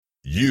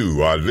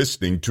You are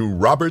listening to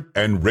Robert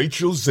and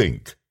Rachel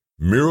Zink,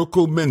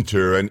 Miracle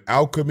Mentor and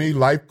Alchemy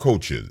Life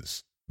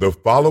Coaches. The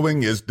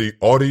following is the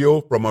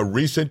audio from a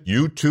recent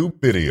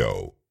YouTube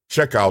video.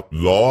 Check out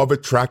Law of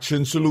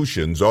Attraction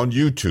Solutions on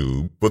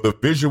YouTube for the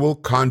visual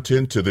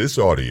content to this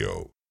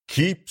audio.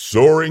 Keep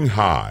soaring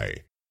high.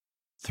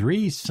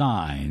 3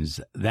 signs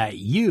that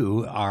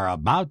you are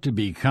about to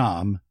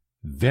become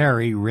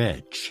very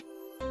rich.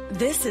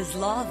 This is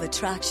Law of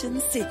Attraction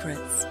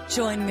Secrets.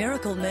 Join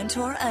Miracle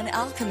Mentor and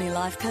Alchemy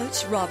Life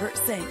Coach Robert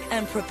Zink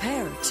and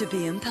prepare to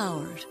be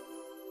empowered.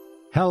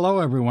 Hello,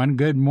 everyone.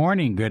 Good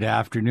morning, good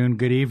afternoon,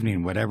 good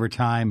evening, whatever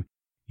time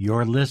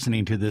you're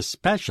listening to this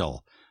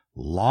special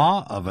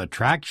Law of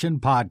Attraction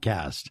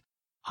podcast.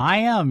 I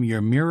am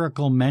your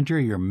miracle mentor,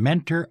 your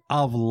mentor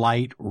of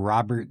light,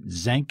 Robert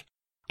Zink,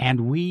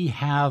 and we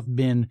have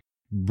been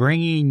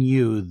bringing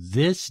you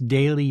this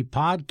daily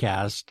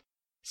podcast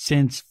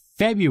since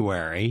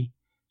February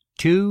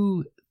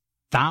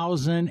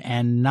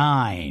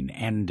 2009.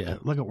 And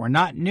look, we're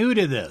not new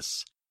to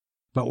this,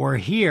 but we're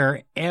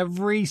here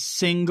every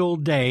single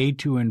day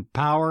to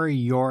empower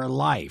your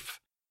life.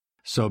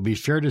 So be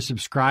sure to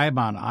subscribe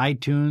on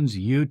iTunes,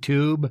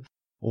 YouTube,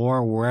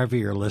 or wherever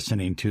you're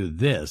listening to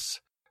this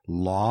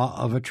Law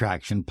of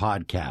Attraction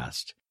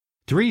podcast.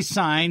 3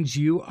 signs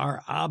you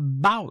are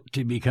about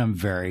to become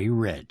very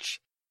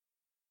rich.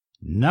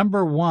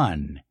 Number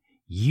 1,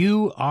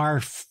 you are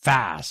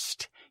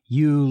fast.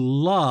 You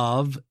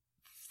love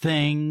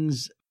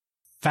things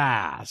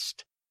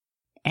fast.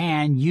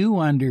 And you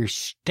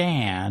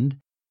understand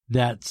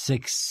that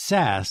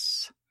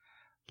success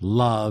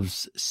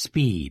loves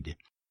speed.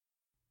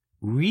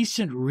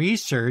 Recent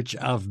research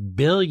of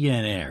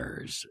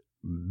billionaires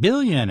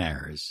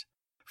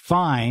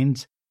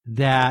finds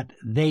that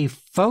they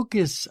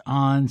focus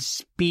on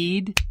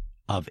speed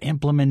of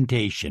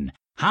implementation.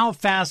 How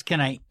fast can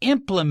I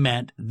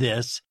implement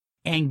this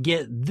and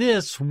get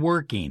this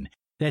working?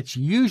 That's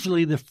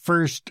usually the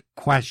first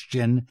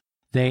question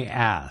they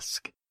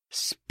ask.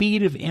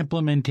 Speed of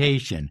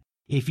implementation.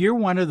 If you're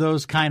one of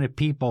those kind of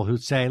people who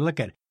say, look,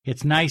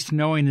 it's nice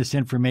knowing this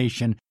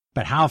information,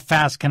 but how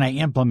fast can I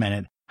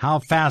implement it? How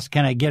fast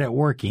can I get it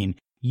working?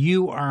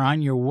 You are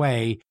on your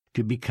way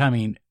to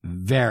becoming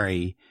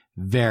very,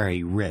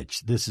 very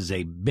rich. This is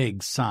a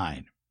big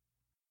sign.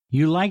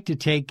 You like to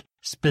take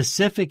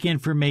specific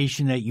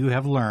information that you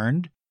have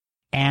learned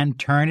and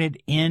turn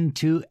it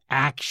into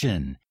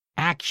action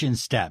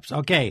steps.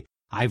 Okay,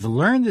 I've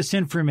learned this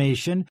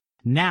information.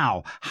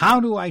 Now, how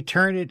do I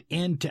turn it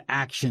into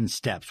action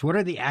steps? What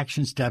are the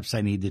action steps I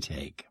need to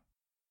take?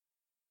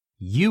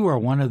 You are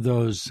one of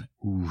those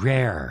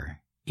rare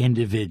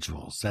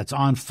individuals that's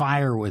on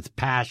fire with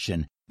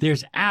passion.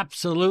 There's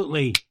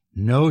absolutely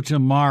no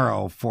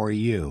tomorrow for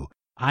you.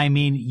 I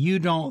mean, you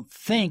don't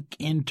think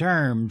in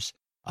terms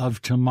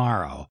of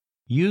tomorrow.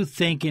 You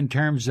think in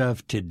terms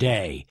of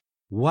today.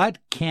 What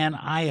can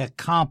I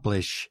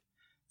accomplish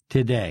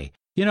today?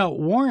 You know,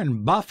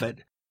 Warren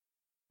Buffett,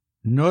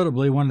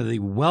 notably one of the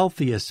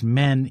wealthiest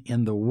men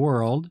in the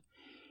world,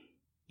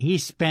 he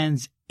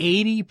spends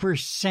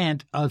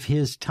 80% of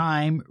his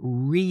time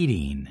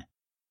reading.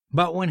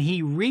 But when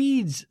he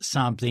reads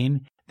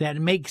something that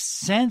makes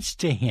sense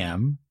to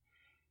him,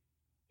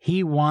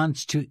 he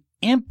wants to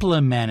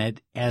implement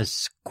it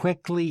as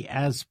quickly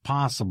as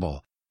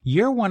possible.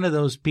 You're one of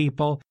those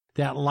people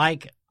that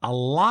like a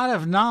lot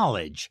of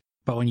knowledge,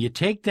 but when you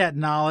take that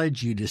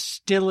knowledge, you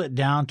distill it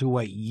down to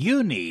what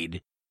you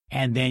need,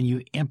 and then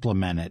you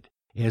implement it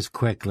as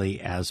quickly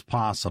as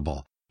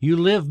possible. You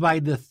live by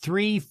the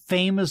 3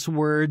 famous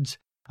words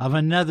of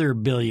another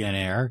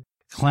billionaire,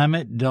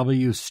 Clement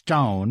W.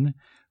 Stone,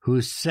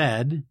 who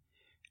said,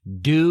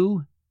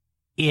 "Do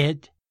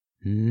it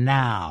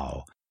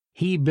now."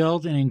 He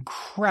built an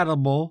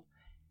incredible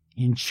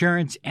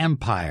insurance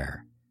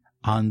empire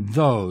on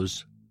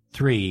those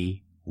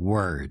 3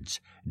 words.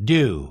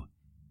 Do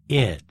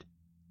it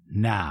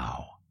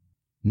now.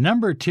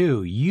 Number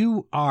 2,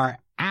 you are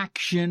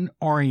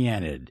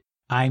action-oriented.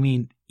 I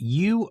mean,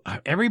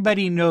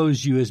 everybody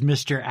knows you as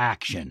Mr.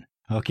 Action,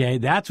 okay?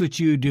 That's what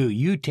you do.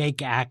 You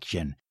take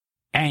action.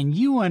 And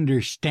you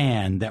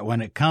understand that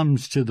when it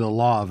comes to the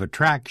law of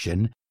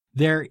attraction,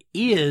 there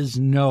is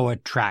no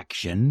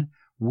attraction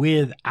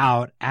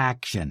without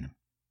action.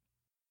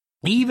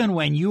 Even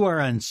when you are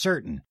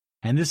uncertain,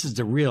 and this is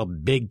the real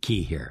big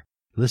key here,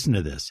 listen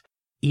to this,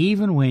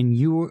 even when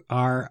you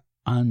are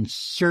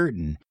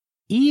uncertain,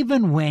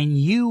 even when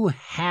you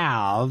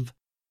have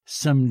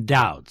some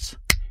doubts,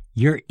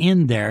 you're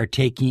in there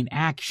taking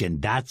action.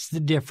 That's the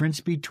difference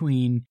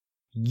between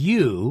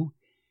you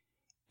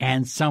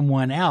and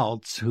someone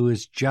else who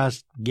is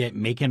just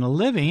making a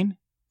living,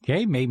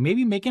 okay,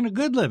 maybe making a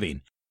good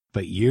living.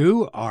 But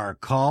you are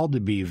called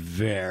to be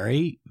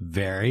very,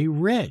 very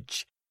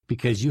rich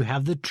because you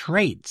have the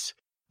traits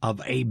of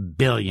a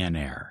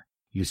billionaire.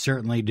 You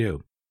certainly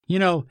do. You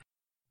know,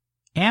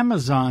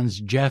 Amazon's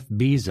Jeff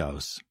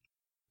Bezos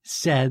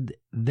said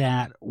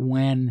that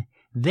when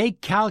they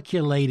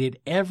calculated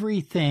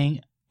everything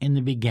in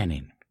the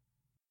beginning,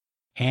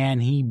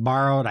 and he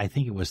borrowed, I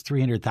think it was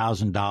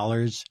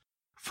 $300,000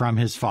 from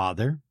his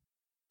father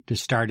to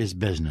start his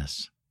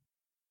business.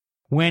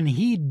 When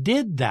he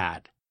did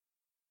that,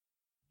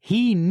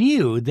 he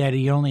knew that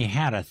he only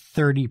had a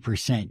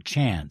 30%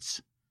 chance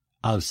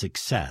of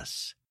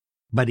success,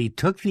 but he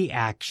took the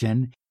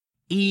action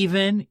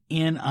even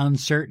in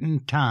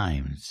uncertain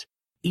times,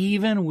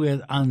 even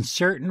with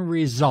uncertain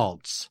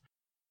results.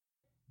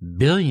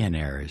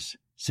 Billionaires,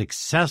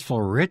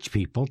 successful rich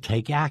people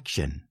take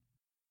action.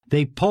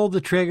 They pull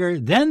the trigger,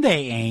 then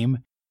they aim,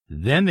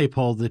 then they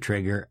pull the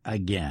trigger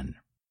again.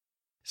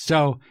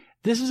 So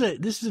this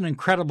is an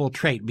incredible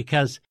trait,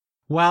 because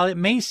while it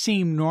may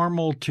seem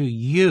normal to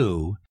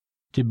you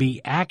to be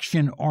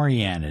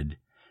action-oriented,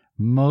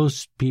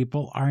 most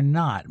people are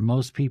not.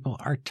 Most people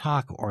are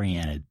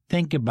talk-oriented,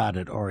 think about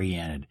it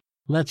oriented,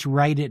 let's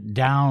write it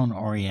down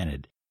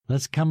oriented,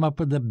 let's come up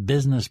with a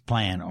business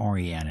plan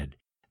oriented.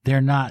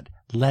 They're not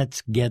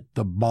let's get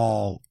the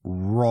ball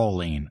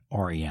rolling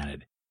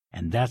oriented.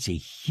 And that's a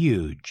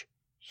huge,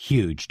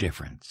 huge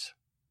difference.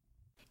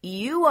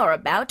 You are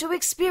about to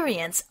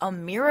experience a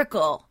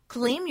miracle.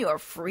 Claim your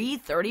free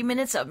 30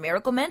 minutes of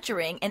miracle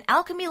mentoring and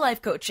Alchemy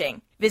Life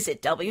Coaching.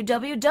 Visit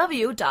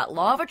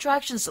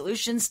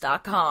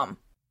www.lawofattractionsolutions.com.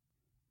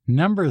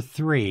 Number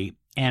 3,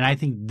 and I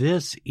think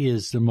this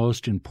is the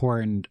most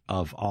important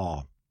of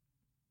all.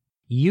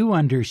 You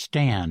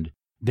understand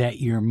that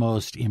your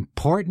most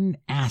important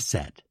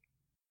asset,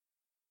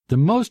 the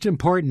most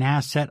important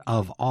asset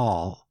of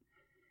all,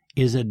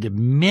 is a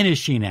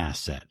diminishing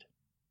asset,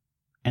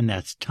 and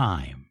that's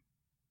time.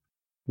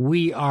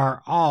 We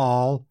are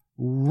all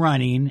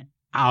running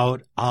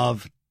out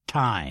of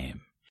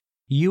time.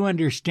 You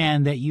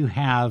understand that you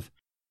have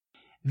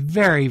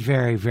very,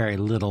 very, very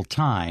little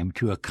time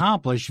to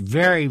accomplish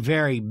very,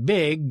 very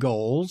big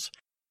goals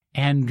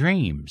and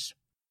dreams.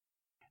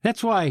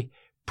 That's why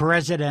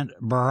President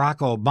Barack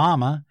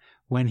Obama,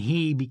 when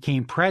he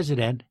became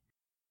president,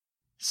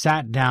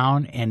 sat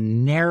down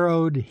and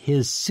narrowed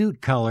his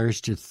suit colors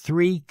to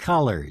 3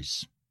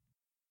 colors.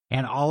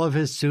 And all of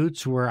his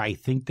suits were, I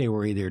think they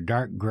were either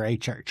dark gray,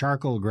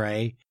 charcoal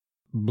gray,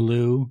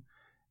 blue,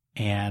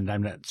 and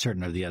I'm not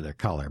certain of the other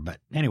color. But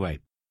anyway,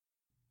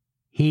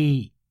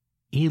 he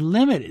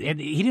limited it.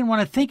 He didn't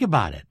want to think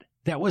about it.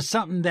 That was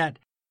something that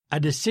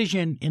a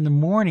decision in the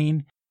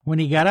morning when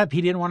he got up,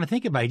 he didn't want to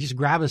think about it. He just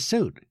grabbed a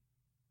suit.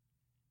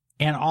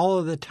 And all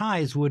of the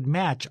ties would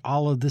match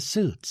all of the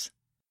suits.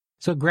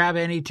 So grab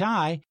any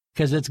tie,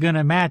 because it's going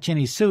to match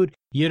any suit.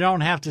 You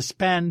don't have to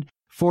spend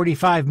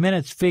 45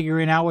 minutes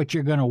figuring out what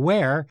you're going to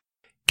wear.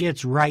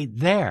 It's right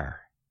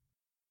there.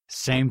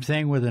 Same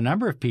thing with a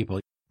number of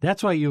people.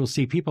 That's why you'll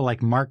see people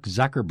like Mark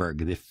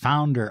Zuckerberg, the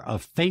founder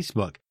of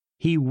Facebook.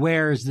 He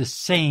wears the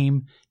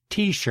same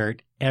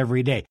T-shirt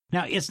every day.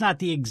 Now, it's not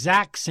the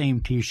exact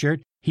same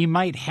T-shirt. He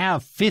might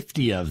have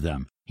 50 of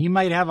them. He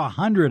might have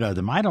 100 of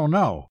them. I don't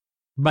know.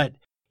 But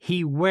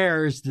he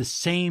wears the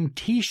same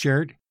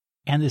T-shirt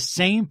and the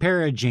same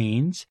pair of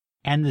jeans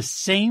and the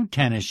same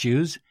tennis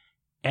shoes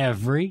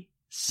every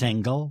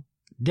single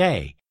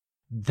day.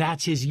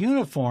 That's his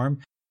uniform,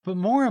 but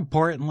more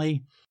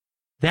importantly,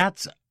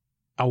 that's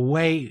a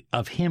way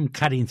of him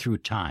cutting through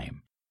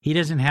time. He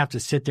doesn't have to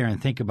sit there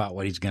and think about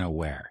what he's going to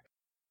wear.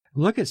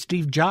 Look at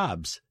Steve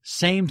Jobs.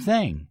 Same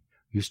thing.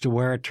 Used to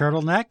wear a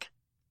turtleneck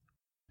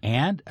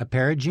and a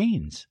pair of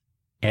jeans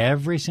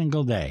every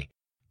single day.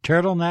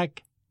 Turtleneck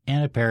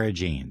and a pair of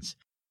jeans.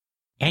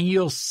 And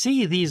you'll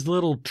see these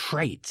little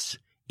traits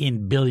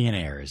in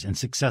billionaires and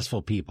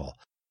successful people.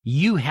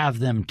 You have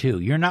them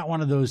too. You're not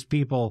one of those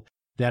people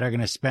that are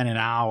going to spend an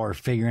hour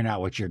figuring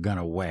out what you're going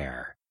to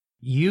wear.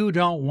 You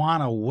don't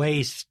want to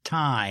waste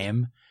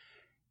time.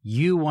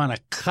 You want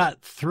to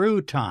cut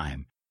through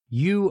time.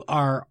 You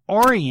are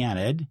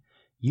oriented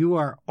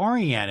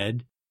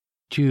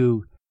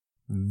to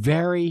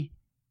very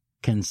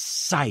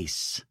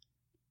concise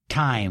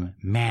time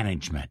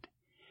management.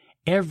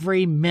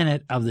 Every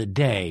minute of the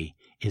day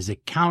is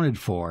accounted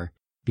for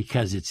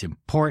because it's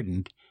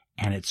important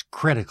and it's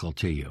critical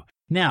to you.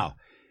 Now,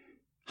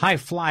 high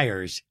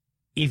flyers,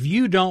 if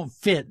you don't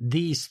fit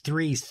these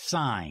 3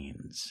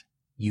 signs,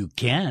 you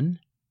can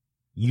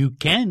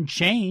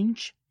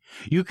change.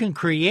 You can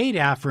create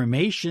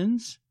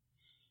affirmations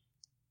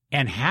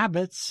and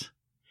habits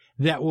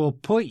that will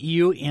put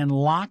you in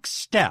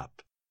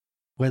lockstep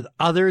with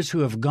others who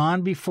have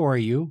gone before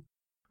you,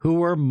 who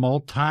were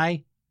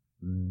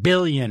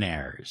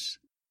multi-billionaires,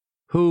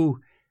 who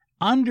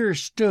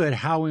understood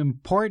how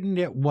important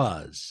it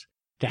was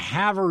to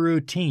have a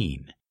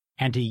routine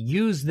and to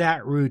use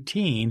that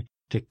routine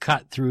to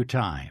cut through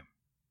time.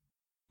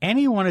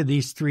 Any one of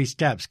these 3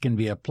 steps can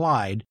be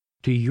applied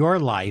to your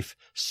life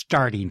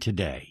starting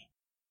today.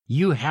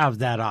 You have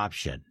that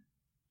option.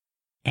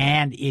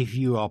 And if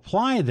you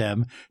apply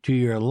them to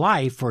your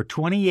life for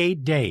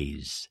 28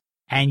 days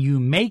and you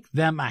make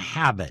them a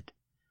habit,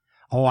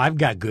 oh, I've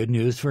got good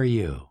news for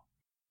you.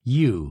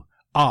 You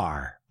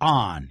are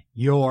on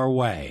your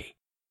way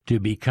to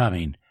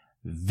becoming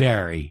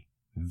very,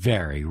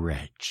 very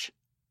rich.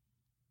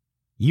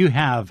 You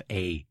have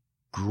a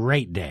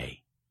great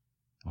day.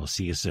 We'll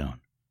see you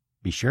soon.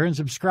 Be sure and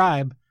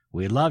subscribe.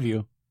 We love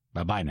you.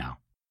 Bye-bye now.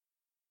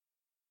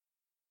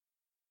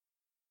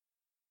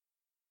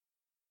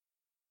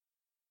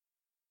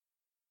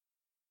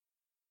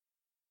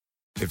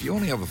 If you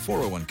only have a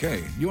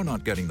 401k, you're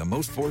not getting the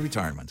most for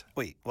retirement.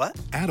 Wait, what?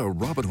 Add a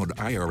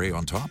Robinhood IRA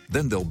on top,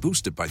 then they'll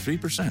boost it by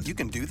 3%. You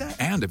can do that?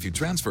 And if you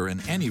transfer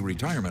in any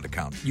retirement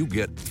account, you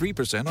get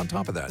 3% on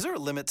top of that. Is there a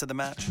limit to the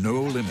match?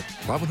 No limit.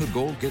 Robinhood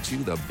Gold gets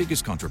you the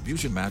biggest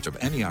contribution match of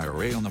any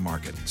IRA on the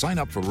market. Sign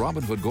up for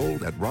Robinhood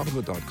Gold at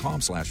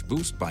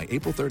Robinhood.com/boost by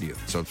April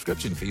 30th.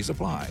 Subscription fees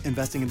apply.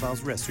 Investing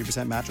involves risk.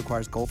 3% match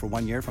requires gold for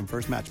 1 year from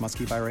first match. Must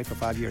keep IRA for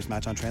 5 years.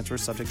 Match on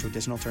transfers subject to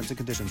additional terms and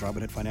conditions.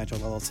 Robinhood Financial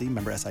LLC,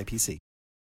 member SIPC.